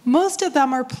films, most of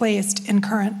them are placed in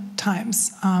current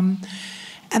times.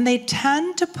 And they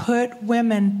tend to put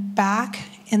women back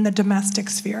in the domestic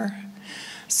sphere.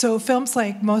 So films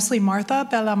like mostly Martha,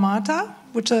 Bella Marta,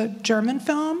 which is a German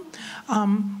film,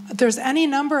 there's any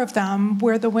number of them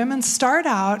where the women start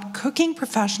out cooking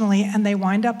professionally and they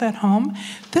wind up at home.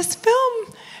 This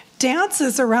film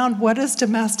dances around what is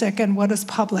domestic and what is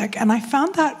public, and I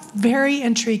found that very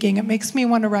intriguing. It makes me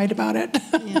want to write about it.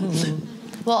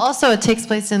 Well, also it takes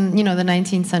place in, the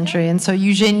 19th century, and so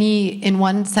Eugenie, in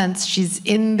one sense, she's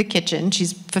in the kitchen.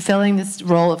 She's fulfilling this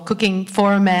role of cooking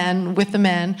for a man, with a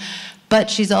man,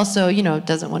 but she's also,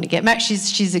 doesn't want to get married.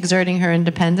 She's exerting her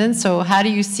independence. So how do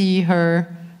you see her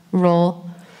role?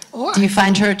 Do you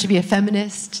find her to be a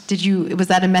feminist? Was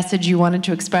that a message you wanted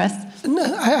to express?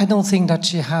 No, I don't think that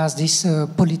she has this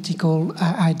political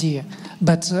idea.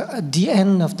 But at the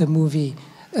end of the movie,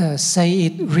 say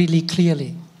it really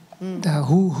clearly.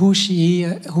 Who she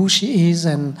is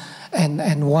and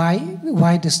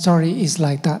why the story is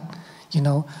like that,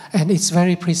 and it's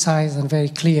very precise and very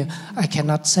clear. I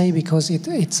cannot say because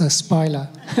it's a spoiler.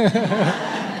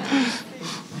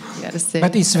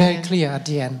 But it's very clear at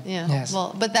the end. Yeah. Yes.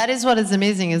 Well, but that is what is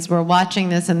amazing is we're watching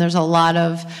this and there's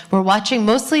we're watching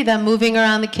mostly them moving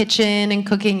around the kitchen and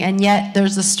cooking, and yet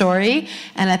there's a story,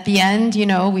 and at the end,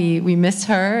 we miss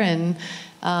her and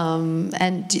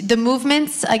the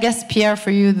movements, I guess, Pierre,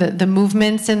 for you, the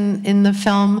movements in the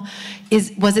film,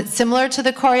 was it similar to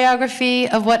the choreography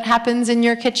of what happens in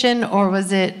your kitchen, or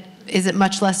is it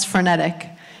much less frenetic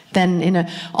than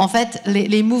en fait,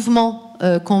 les mouvements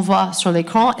qu'on voit sur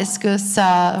l'écran, est-ce que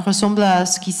ça ressemble à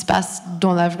ce qui se passe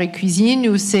dans la vraie cuisine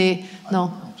ou c'est... Non.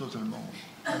 Totalement.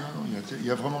 Il y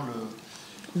a vraiment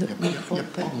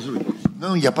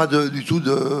non, il n'y a pas du tout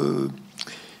de...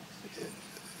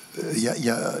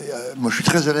 moi, je suis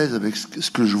très à l'aise avec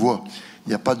ce que je vois. Il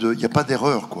n'y a pas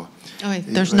d'erreur, quoi. Oui,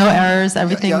 there's no errors,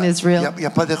 everything is real. Il n'y a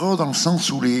pas d'erreur dans le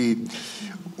sens où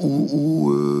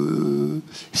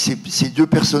ces deux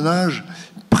personnages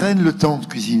prennent le temps de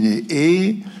cuisiner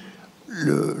et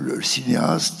le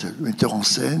cinéaste, le metteur en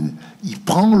scène, il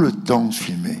prend le temps de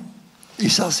filmer. Et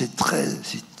ça, c'est très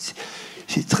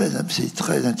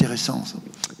intéressant. Ça.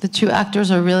 The two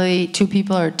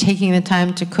people are taking the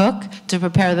time to cook, to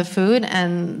prepare the food,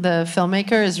 and the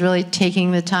filmmaker is really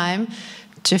taking the time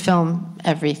to film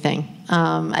everything.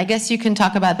 I guess you can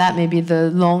talk about that, maybe the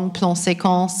long plan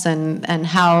séquence and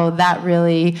how that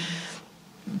really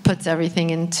puts everything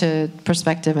into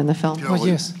perspective in the film. Alors,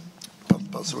 yes.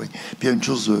 Puis il y a une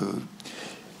chose...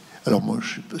 alors moi,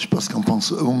 je ne sais pas ce qu'en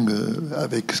pense Hong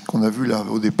avec ce qu'on a vu là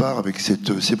au départ, avec ces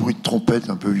bruits de trompette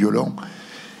un peu violents.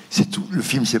 C'est tout. Le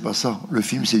film, c'est pas ça. Le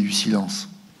film, c'est du silence.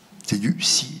 C'est du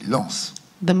silence.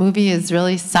 The movie is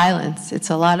really silence. It's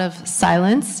a lot of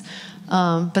silence,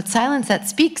 but silence that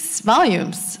speaks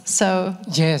volumes. So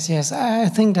yes, I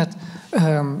think that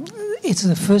it's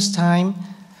the first time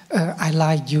I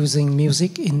like using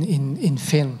music in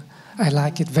film. I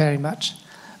like it very much,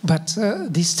 but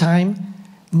this time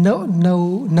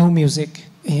no music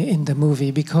in the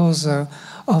movie because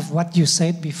of what you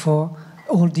said before.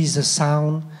 All this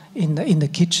sound in the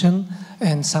kitchen,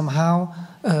 and somehow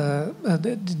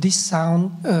this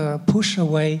sound push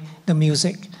away the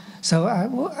music. So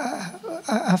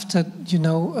after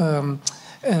the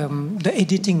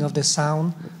editing of the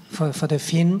sound for the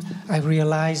film, I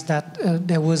realized that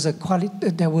there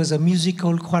was a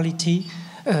musical quality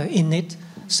in it.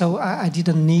 So I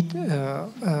didn't need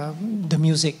the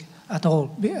music at all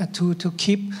to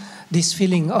keep this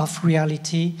feeling of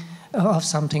reality, of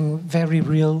something very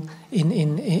real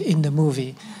in the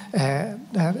movie.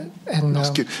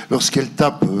 Lorsqu'elle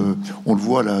tape, on le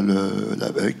voit là,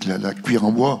 avec la cuillère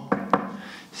en bois,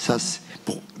 ça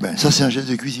c'est un geste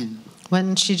de cuisine.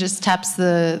 When she just taps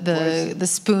the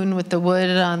spoon with the wood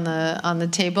on the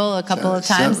table a couple of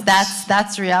times,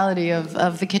 that's reality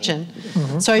of the kitchen.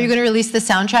 Mm-hmm. So are you going to release the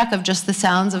soundtrack of just the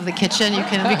sounds of the kitchen? It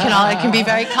can be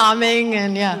very calming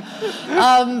and yeah.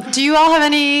 Do you all have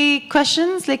any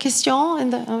questions? Les questions? I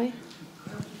want to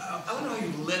know how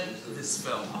you lit this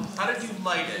film. How did you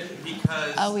light it?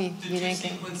 because oui, the two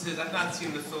sequences, I've not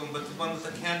seen the film, but the one with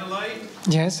the candlelight,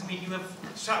 Yes. I mean, you have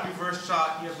shot, reverse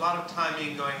shot, you have a lot of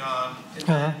timing going on, and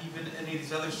then even any of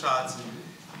these other shots,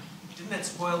 didn't that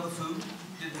spoil the food?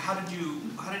 How did you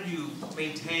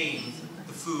maintain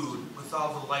the food with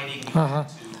all the lighting you had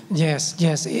to? Yes,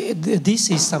 yes. This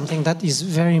is something that is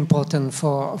very important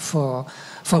for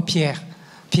Pierre.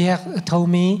 Pierre told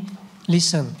me,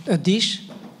 listen, a dish,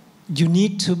 you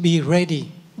need to be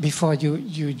ready before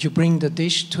you bring the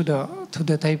dish to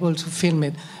the table to film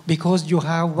it, because you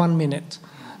have 1 minute,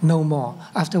 no more.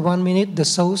 After 1 minute, the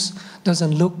sauce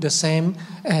doesn't look the same,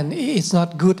 and it's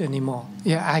not good anymore.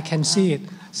 Yeah, I can see it.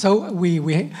 So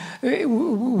we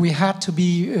had to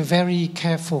be very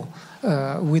careful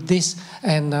with this,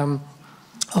 and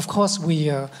of course we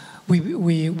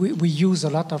use a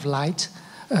lot of light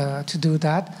to do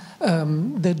that.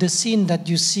 The scene that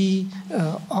you see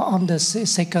on the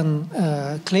second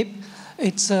clip,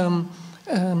 it's in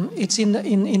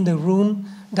the room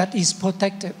that is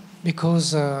protected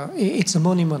because it's a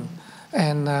monument,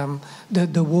 and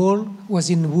the wall was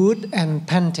in wood and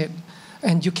painted,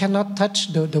 and you cannot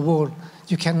touch the wall.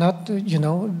 You cannot,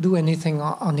 do anything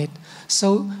on it.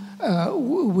 So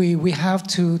we have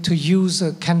to use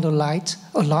candlelight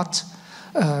a lot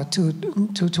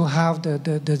to have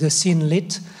the scene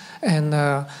lit, and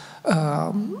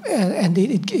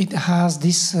it has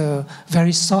this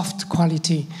very soft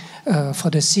quality for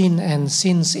the scene. And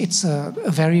since it's a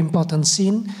very important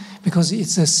scene, because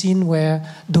it's a scene where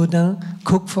Dodin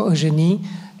cooked for Eugénie,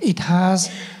 it has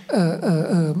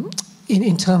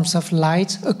in terms of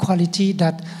light, a quality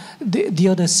that the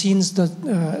other scenes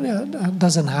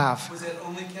doesn't have. Was it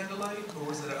only candlelight, or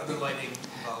was there other lighting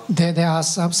involved? There are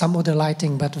some other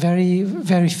lighting, but very,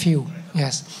 very few.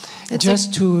 Yes,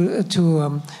 just to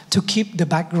keep the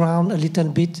background a little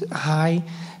bit high,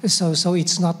 so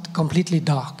it's not completely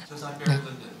dark. So it's not Pierre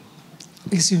Linden.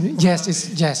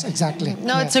 Yes, exactly.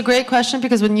 No, it's a great question,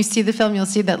 because when you see the film, you'll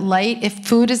see that light, if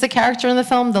food is a character in the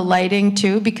film, the lighting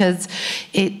too, because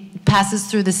it passes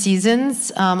through the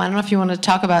seasons. I don't know if you want to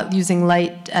talk about using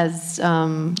light as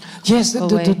yes,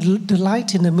 the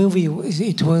light in the movie,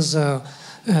 it was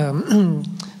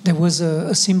there was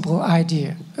a simple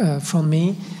idea from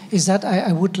me, is that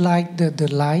I would like the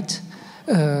light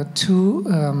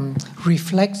to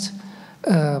reflect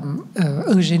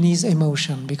Eugénie's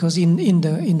emotion, because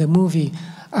in the movie,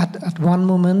 at one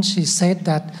moment she said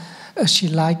that she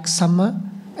liked summer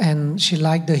and she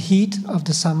liked the heat of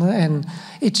the summer, and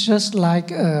it's just like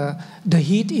the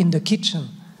heat in the kitchen.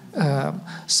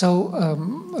 So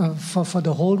for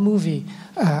the whole movie,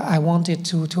 I wanted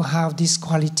to have this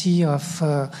quality of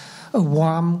a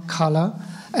warm color,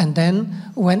 and then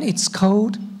when it's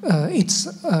cold, it's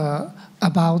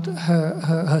about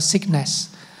her sickness.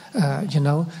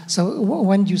 So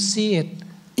when you see it,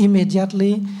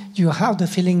 immediately you have the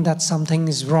feeling that something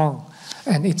is wrong,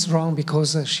 and it's wrong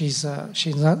because she's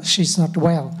not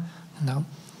well.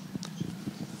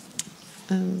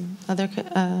 Other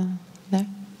there.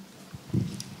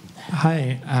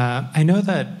 Hi, I know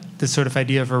that this sort of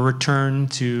idea of a return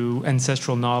to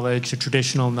ancestral knowledge, to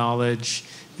traditional knowledge,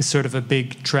 is sort of a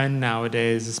big trend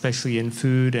nowadays, especially in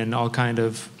food and all kind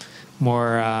of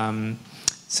more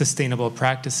sustainable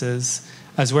practices.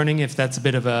 I was wondering if that's a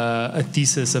bit of a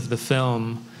thesis of the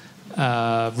film.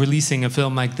 Releasing a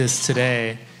film like this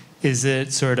today, is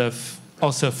it sort of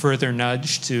also a further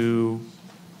nudge to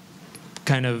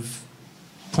kind of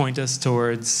point us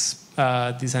towards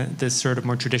this sort of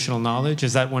more traditional knowledge?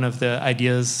 Is that one of the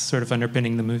ideas sort of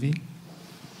underpinning the movie?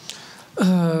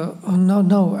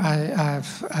 No.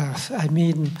 I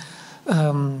mean,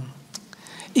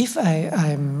 if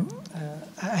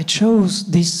I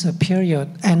chose this period,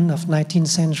 end of 19th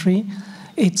century,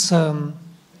 it's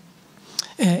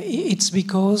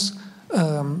because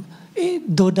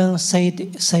Dodin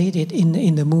said it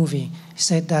in the movie. He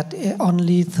said that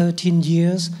only 13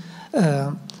 years.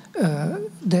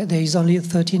 There is only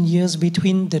 13 years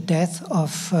between the death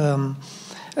of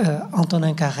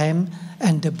Antonin Carême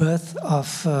and the birth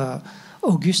of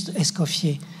Auguste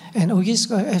Escoffier. And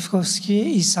Auguste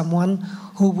Escoffier is someone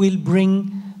who will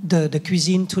bring the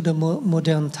cuisine to the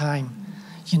modern time,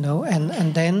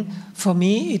 And then for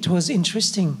me it was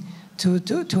interesting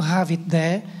to have it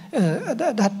there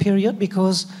that period,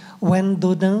 because when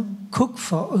Dodin cooked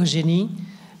for Eugénie,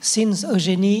 since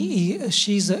Eugénie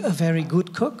she's a very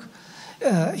good cook,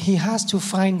 he has to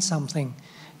find something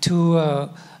to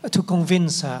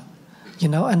convince her,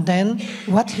 And then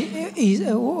what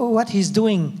he's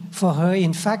doing for her,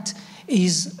 in fact,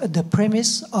 is the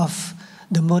premise of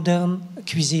the modern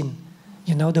cuisine.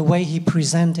 The way he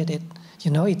presented it.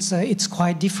 It's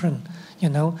quite different. You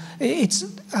know,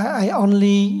 I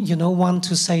only want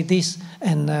to say this,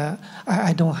 and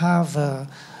I don't have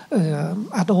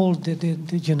at all the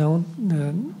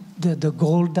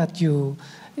goal that you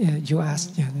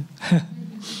asked. Yeah.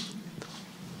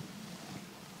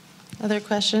 Other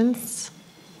questions?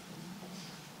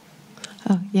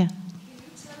 Oh, yeah. Can you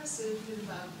tell us a bit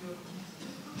about your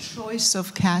choice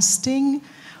of casting?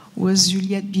 Was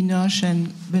Juliette Binoche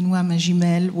and Benoît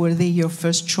Magimel, were they your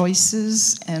first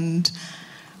choices,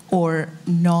 or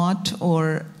not,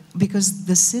 or because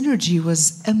the synergy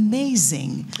was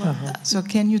amazing. So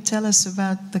can you tell us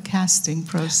about the casting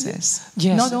process?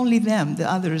 Yes. Not only them,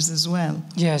 the others as well.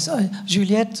 Yes,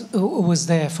 Juliette was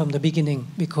there from the beginning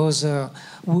because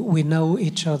we know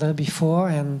each other before,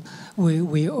 and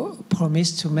we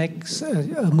promised to make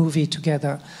a movie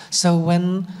together. So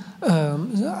when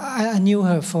I knew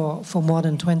her for more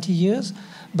than 20 years,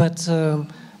 but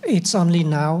it's only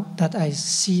now that I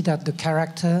see that the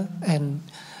character and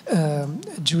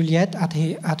Juliette at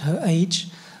her age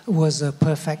was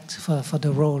perfect for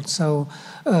the role. So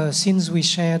since we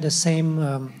share the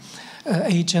same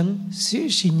agent,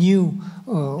 she knew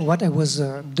what I was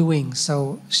doing.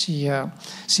 So she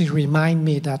reminded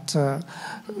me that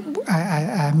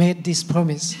I made this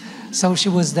promise. So she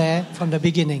was there from the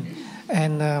beginning.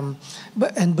 And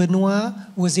Benoît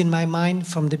was in my mind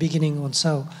from the beginning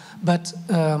also. But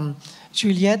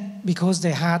Juliette, because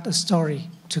they had a story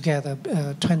together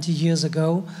 20 years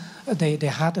ago, they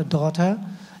had a daughter,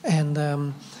 and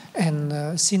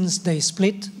since they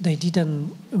split, they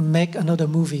didn't make another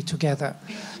movie together.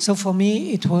 So for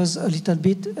me, it was a little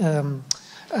bit.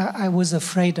 I was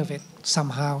afraid of it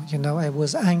somehow. I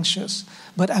was anxious,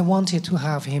 but I wanted to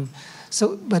have him.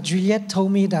 So, but Juliette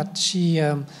told me that she,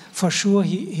 for sure,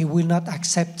 he will not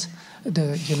accept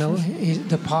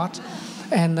the part,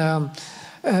 and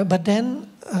but then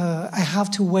I have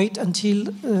to wait until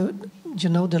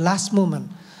the last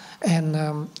moment,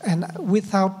 and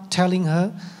without telling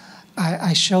her,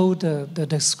 I showed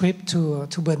the script to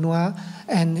Benoît,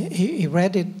 and he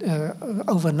read it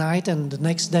overnight, and the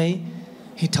next day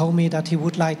he told me that he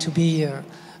would like to be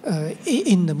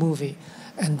in the movie.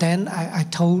 And then I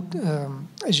told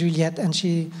Juliette, and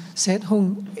she said,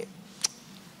 Hung,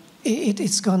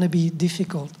 it's going to be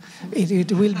difficult.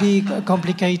 It will be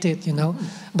complicated,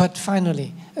 But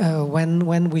finally,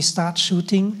 when we start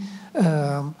shooting,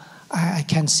 I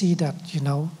can see that,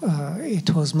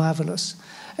 it was marvelous.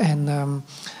 And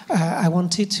I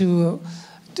wanted to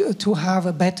have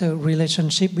a better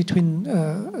relationship between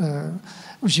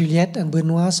Juliette and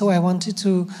Benoît. So I wanted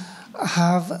to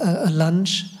have a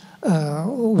lunch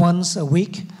once a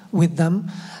week with them.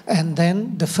 And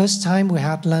then the first time we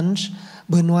had lunch,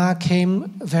 Benoît came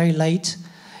very late.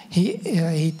 He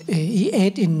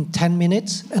ate in 10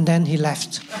 minutes and then he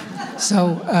left.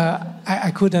 So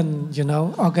I couldn't,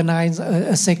 organize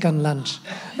a second lunch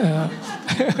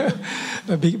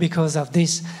because of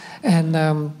this. And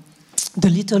the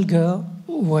little girl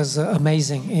was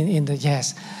amazing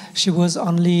yes. She was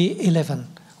only 11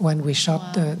 when we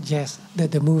shot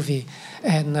the movie.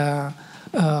 And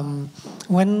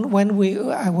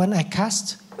when I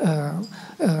cast,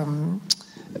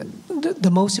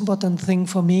 the most important thing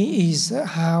for me is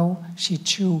how she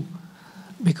chew,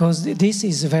 because this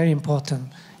is very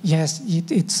important. Yes,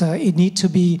 it needs to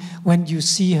be, when you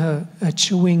see her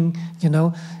chewing,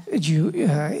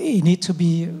 it need to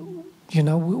be,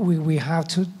 we have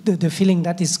to the feeling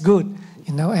that is good,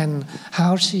 and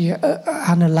how she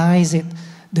analyze it,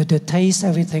 the taste,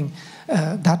 everything.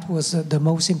 That was the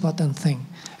most important thing.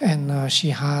 And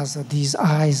she has these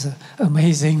eyes,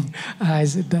 amazing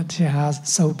eyes that she has,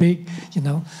 so big,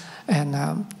 And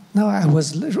no, I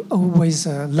was always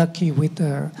lucky with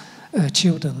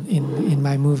children in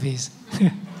my movies.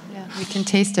 Yeah, we can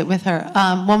taste it with her.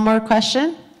 One more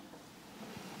question?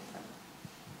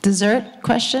 Dessert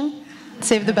question?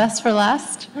 Save the best for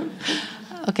last?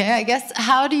 Okay, I guess,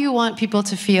 how do you want people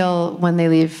to feel when they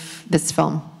leave this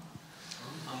film?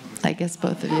 I guess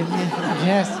both of you. Yeah.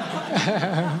 Yes.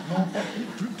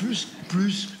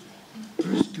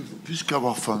 plus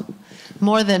qu'avoir faim.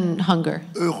 More than hunger.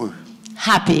 Heureux.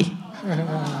 Happy.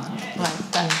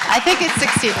 I think it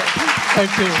succeeded.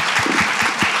 Thank you.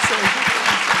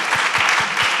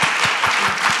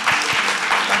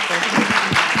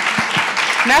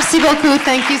 Merci beaucoup.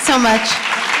 Thank you so much.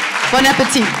 Bon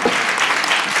appétit.